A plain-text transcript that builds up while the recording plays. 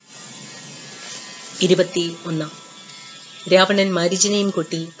21. രാവണൻ മാരീചനെയും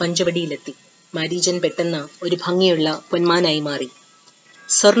കൂട്ടി പഞ്ചവടിയിലെത്തി. മാരീചൻ പെട്ടെന്ന് ഒരു ഭംഗിയുള്ള പൊന്മാനായി മാറി.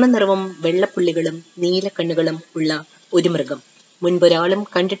 സ്വർണ്ണ നിറവും വെള്ളപ്പുള്ളികളും നീലക്കണ്ണുകളും ഉള്ള ഒരു മൃഗം. മുൻപൊരാളും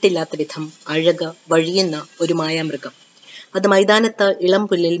കണ്ടിട്ടില്ലാത്ത വിധം അഴക വഴിയുന്ന ഒരു മായാമൃഗം. അത് മൈതാനത്ത് ഇളം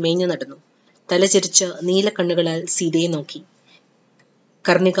പുല്ലിൽ മേഞ്ഞു നടന്നു. തലചെരിച്ച് നീലക്കണ്ണുകളാൽ സീതയെ നോക്കി.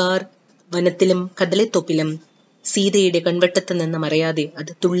 കർണികാർ വനത്തിലും കദളിത്തോപ്പിലും സീതയുടെ കൺവെട്ടത്ത് നിന്ന് മറയാതെ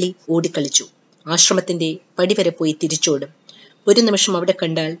അത് തുള്ളി ഓടിക്കളിച്ചു. ആശ്രമത്തിന്റെ പടിവരെ പോയി തിരിച്ചോടും. ഒരു നിമിഷം അവിടെ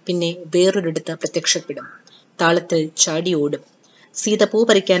കണ്ടാൽ പിന്നെ വേറൊരിടത്ത് പ്രത്യക്ഷപ്പെടും. താളത്തിൽ ചാടി ഓടും. സീത പൂ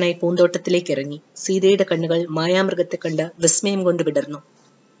പറിക്കാനായി പൂന്തോട്ടത്തിലേക്ക് ഇറങ്ങി. സീതയുടെ കണ്ണുകൾ മായാമൃഗത്തെ കണ്ട് വിസ്മയം കൊണ്ട് വിടർന്നു.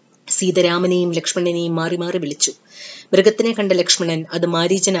 സീത രാമനെയും ലക്ഷ്മണനെയും മാറി മാറി വിളിച്ചു. മൃഗത്തിനെ കണ്ട ലക്ഷ്മണൻ അത്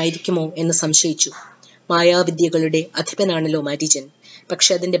മാരീചനായിരിക്കുമോ എന്ന് സംശയിച്ചു. മായാവിദ്യകളുടെ അധിപനാണല്ലോ മാരീചൻ.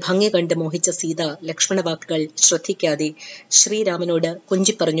 പക്ഷെ അതിന്റെ ഭംഗി കണ്ട് മോഹിച്ച സീത ലക്ഷ്മണ വാക്കുകൾ ശ്രദ്ധിക്കാതെ ശ്രീരാമനോട്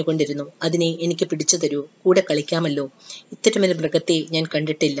കൊഞ്ചിപ്പറഞ്ഞുകൊണ്ടിരുന്നു. അതിനെ എനിക്ക് പിടിച്ചു തരൂ, കൂടെ കളിക്കാമല്ലോ. ഇത്തരമൊരു മൃഗത്തെ ഞാൻ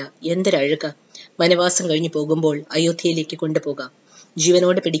കണ്ടിട്ടില്ല. എന്തൊരഴക! വനവാസം കഴിഞ്ഞു പോകുമ്പോൾ അയോധ്യയിലേക്ക് കൊണ്ടുപോകാം.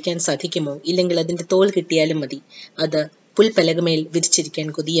 ജീവനോടെ പിടിക്കാൻ സാധിക്കുമോ? ഇല്ലെങ്കിൽ അതിന്റെ തോൽ കിട്ടിയാലും മതി. അത് പുൽപ്പലകമേൽ വിരിച്ചിരിക്കാൻ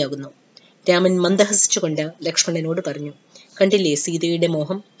കൊതിയാകുന്നു. രാമൻ മന്ദഹസിച്ചുകൊണ്ട് ലക്ഷ്മണനോട് പറഞ്ഞു. കണ്ടില്ലേ സീതയുടെ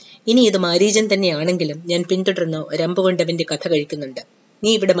മോഹം? ഇനി ഇത് മാരീചൻ തന്നെയാണെങ്കിലും ഞാൻ പിന്തുടർന്ന് ഒരമ്പുകൊണ്ട് അവന്റെ കഥ കഴിക്കുന്നുണ്ട്.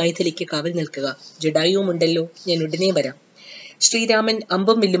 നീ ഇവിടെ മൈഥിലിക്ക് കാവൽ നിൽക്കുക. ജഡായുവും ഉണ്ടല്ലോ, ഞാൻ ഉടനെ വരാം. ശ്രീരാമൻ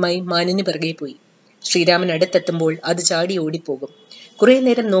അമ്പും വില്ലുമായി മാനിന് പിറകെ പോയി. ശ്രീരാമൻ അടുത്തെത്തുമ്പോൾ അത് ചാടി ഓടിപ്പോകും. കുറെ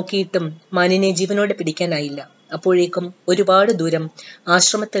നേരം നോക്കിയിട്ടും മാനിനെ ജീവനോടെ പിടിക്കാനായില്ല. അപ്പോഴേക്കും ഒരുപാട് ദൂരം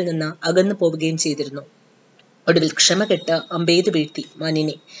ആശ്രമത്തിൽ നിന്ന് അകന്നു പോവുകയും ചെയ്തിരുന്നു. ഒടുവിൽ ക്ഷമ കെട്ട് അമ്പെയ്തു വീഴ്ത്തി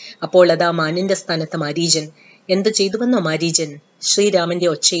മാനിനെ. അപ്പോൾ അതാ മാനിന്റെ സ്ഥാനത്ത് മാരീചൻ. എന്തു ചെയ്തുവെന്നോ മാരീചൻ? ശ്രീരാമന്റെ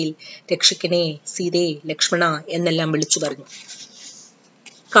ഒച്ചയിൽ രക്ഷിക്കണേ, സീതേ, ലക്ഷ്മണ എന്നെല്ലാം വിളിച്ചു പറഞ്ഞു.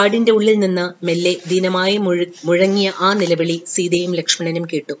 കാടിന്റെ ഉള്ളിൽ നിന്ന് മെല്ലെ ദീനമായി മുഴങ്ങിയ ആ നിലവിളി സീതയും ലക്ഷ്മണനും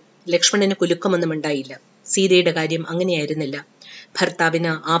കേട്ടു. ലക്ഷ്മണന് കുലുക്കമൊന്നും ഉണ്ടായില്ല. സീതയുടെ കാര്യം അങ്ങനെയായിരുന്നില്ല.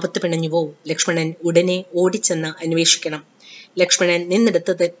 ഭർത്താവിന് ആപത്ത് പിണഞ്ഞുവോ? ലക്ഷ്മണൻ ഉടനെ ഓടിച്ചെന്ന് അന്വേഷിക്കണം. ലക്ഷ്മണൻ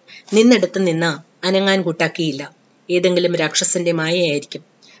നിന്നിടത്ത് നിന്ന് അനങ്ങാൻ കൂട്ടാക്കിയില്ല. ഏതെങ്കിലും രാക്ഷസന്റെ മായയായിരിക്കും.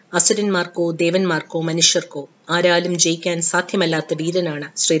 അസുരന്മാർക്കോ ദേവന്മാർക്കോ മനുഷ്യർക്കോ ആരാലും ജയിക്കാൻ സാധ്യമല്ലാത്ത വീരനാണ്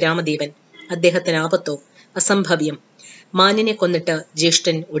ശ്രീരാമദേവൻ. അദ്ദേഹത്തിന് ആപത്തോ? അസംഭവ്യം. മാനിനെ കൊന്നിട്ട്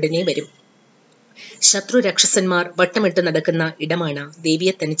ജ്യേഷ്ഠൻ ഉടനെ വരും. ശത്രു രാക്ഷസന്മാർ വട്ടമിട്ട് നടക്കുന്ന ഇടമാണ്.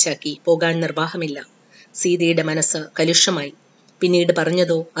 ദേവിയെ തനിച്ചാക്കി പോകാൻ നിർവാഹമില്ല. സീതയുടെ മനസ്സ് കലുഷമായി. പിന്നീട്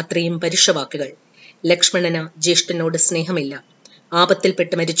പറഞ്ഞതോ അത്രയും പരുഷവാക്കുകൾ. ലക്ഷ്മണന് ജ്യേഷ്ഠനോട് സ്നേഹമില്ല.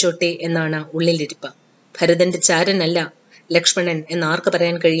 ആപത്തിൽപ്പെട്ട് മരിച്ചോട്ടെ എന്നാണ് ഉള്ളിലിരിപ്പ്. ഭരതന്റെ ചാരനല്ല ലക്ഷ്മണൻ എന്നാർക്ക്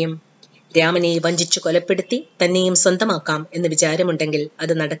പറയാൻ കഴിയും? രാമനെ വഞ്ചിച്ചു കൊലപ്പെടുത്തി തന്നെയും സ്വന്തമാക്കാം എന്ന് വിചാരമുണ്ടെങ്കിൽ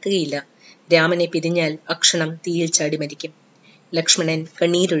അത് നടക്കുകയില്ല. രാമനെ പിരിഞ്ഞാൽ അക്ഷണം തീയിൽ ചാടി മരിക്കും. ലക്ഷ്മണൻ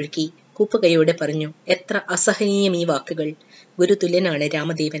കണ്ണീരൊഴുക്കി കൂപ്പുകയോടെ പറഞ്ഞു. എത്ര അസഹനീയം ഈ വാക്കുകൾ! ഗുരുതുല്യനാണ്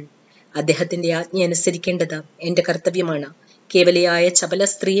രാമദേവൻ. അദ്ദേഹത്തിന്റെ ആജ്ഞ അനുസരിക്കേണ്ടത് എന്റെ കർത്തവ്യമാണ്. കേവലയായ ചപല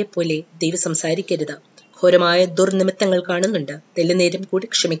സ്ത്രീയെപ്പോലെ ദേവി സംസാരിക്കരുത്. ഘോരമായ ദുർനിമിത്തങ്ങൾ കാണുന്നുണ്ട്. തെല്ലുനേരം കൂടി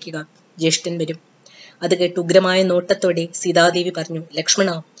ക്ഷമിക്കുക, ജ്യേഷ്ഠൻ വരും. അത് കേട്ട് ഉഗ്രമായ നോട്ടത്തോടെ സീതാദേവി പറഞ്ഞു. ലക്ഷ്മണ,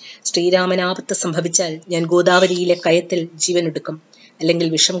 ശ്രീരാമനാപത്ത് സംഭവിച്ചാൽ ഞാൻ ഗോദാവരിയിലെ കയത്തിൽ ജീവനെടുക്കും, അല്ലെങ്കിൽ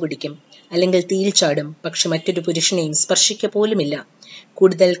വിഷം കുടിക്കും, അല്ലെങ്കിൽ തീയിൽ ചാടും. പക്ഷെ മറ്റൊരു പുരുഷനെയും സ്പർശിക്ക പോലുമില്ല.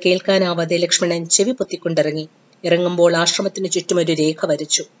 കൂടുതൽ കേൾക്കാനാവാതെ ലക്ഷ്മണൻ ചെവി പൊത്തിക്കൊണ്ടിറങ്ങി. ഇറങ്ങുമ്പോൾ ആശ്രമത്തിന് ചുറ്റും ഒരു രേഖ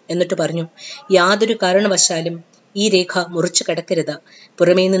വരച്ചു. എന്നിട്ട് പറഞ്ഞു, യാതൊരു കാരണവശാലും ഈ രേഖ മുറിച്ചു കടക്കരുത്.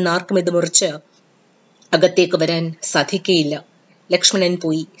 പുറമേ നിന്ന് ആർക്കും ഇത് മുറിച്ച് അകത്തേക്ക് വരാൻ സാധിക്കുകയില്ല. ലക്ഷ്മണൻ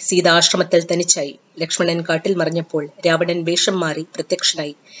പോയി. സീത ആശ്രമത്തിൽ തനിച്ചായി. ലക്ഷ്മണൻ കാട്ടിൽ മറിഞ്ഞപ്പോൾ രാവണൻ വേഷം മാറി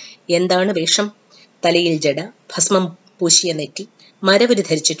പ്രത്യക്ഷനായി. എന്താണ് വേഷം? തലയിൽ ജട, ഭസ്മം പൂശിയ നെറ്റി, മരവുരി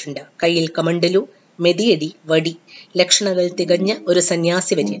ധരിച്ചിട്ടുണ്ട്. കയ്യിൽ കമണ്ടലു, മെതിയടി, വടി. ലക്ഷണങ്ങൾ തികഞ്ഞ ഒരു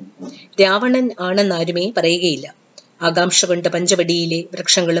സന്യാസി വര്യൻ. രാവണൻ ആണെന്നാരുമേ പറയുകയില്ല. ആകാംക്ഷ കൊണ്ട് പഞ്ചവടിയിലെ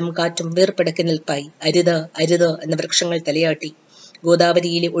വൃക്ഷങ്ങളും കാറ്റും വീർപ്പടക്കി നിൽപ്പായി. അരുത് അരുത് എന്ന വൃക്ഷങ്ങൾ തലയാട്ടി.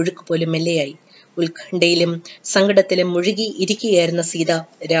 ഗോദാവരിയിലെ ഒഴുക്ക് പോലും മെല്ലെയായി. ഉത്കണ്ഠയിലും സങ്കടത്തിലും മുഴുകി ഇരിക്കുകയായിരുന്ന സീത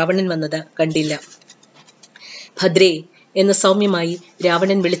രാവണൻ വന്നത് കണ്ടില്ല. ഭദ്രേ എന്ന് സൗമ്യമായി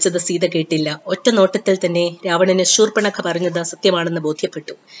രാവണൻ വിളിച്ചത് സീത കേട്ടില്ല. ഒറ്റ നോട്ടത്തിൽ തന്നെ രാവണന് ശൂർപ്പണഖ പറഞ്ഞത് സത്യമാണെന്ന്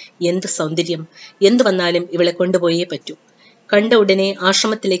ബോധ്യപ്പെട്ടു. എന്ത് സൗന്ദര്യം! എന്തു വന്നാലും ഇവളെ കൊണ്ടുപോയേ പറ്റൂ. കണ്ട ഉടനെ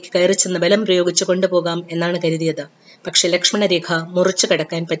ആശ്രമത്തിലേക്ക് കയറി ചെന്ന് ബലം പ്രയോഗിച്ചു കൊണ്ടുപോകാം എന്നാണ് കരുതിയത്. പക്ഷെ ലക്ഷ്മണരേഖ മുറിച്ചു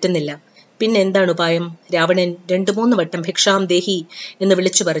കടക്കാൻ പറ്റുന്നില്ല. പിന്നെ എന്താണ് ഉപായം? രാവണൻ 2-3 വട്ടം ഭിക്ഷാം ദേഹി എന്ന്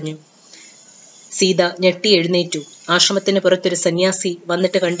വിളിച്ചു പറഞ്ഞു. സീത ഞെട്ടി എഴുന്നേറ്റു. ആശ്രമത്തിന് പുറത്തൊരു സന്യാസി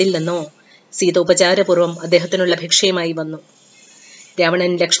വന്നിട്ട് കണ്ടില്ലെന്നോ? സീത ഉപചാരപൂർവ്വം അദ്ദേഹത്തിനുള്ള ഭിക്ഷയുമായി വന്നു.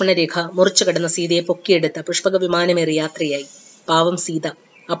 രാവണൻ ലക്ഷ്മണരേഖ മുറിച്ചു കടന്ന സീതയെ പൊക്കിയെടുത്ത് പുഷ്പക വിമാനമേറി യാത്രയായി. പാവം സീത.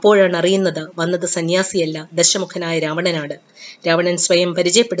 അപ്പോഴാണ് അറിയുന്നത് വന്നത് സന്യാസിയല്ല, ദശമുഖനായ രാവണനാണ്. രാവണൻ സ്വയം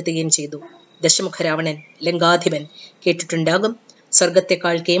പരിചയപ്പെടുത്തുകയും ചെയ്തു. ദശമുഖ രാവണൻ, ലങ്കാധിപൻ. കേട്ടിട്ടുണ്ടാകും.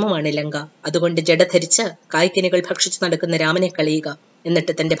 സ്വർഗത്തെക്കാൾ കേമമാണ് ലങ്ക. അതുകൊണ്ട് ജഡധരിച്ച് കായ്ക്കനികൾ ഭക്ഷിച്ചു നടക്കുന്ന രാമനെ കളയുക,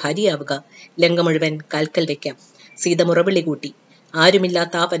 എന്നിട്ട് തന്റെ ഭാര്യയാവുക. ലങ്ക മുഴുവൻ കാൽക്കൽ വയ്ക്കാം. സീത മുറവിളി കൂട്ടി.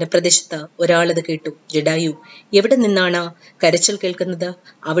 ആരുമില്ലാത്ത ആ വനപ്രദേശത്ത് ഒരാളത് കേട്ടു. ജഡായു. എവിടെ നിന്നാണ് കരച്ചിൽ കേൾക്കുന്നത്?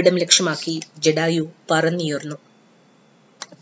 അവിടം ലക്ഷ്യമാക്കി ജഡായു പറന്നുയർന്നു.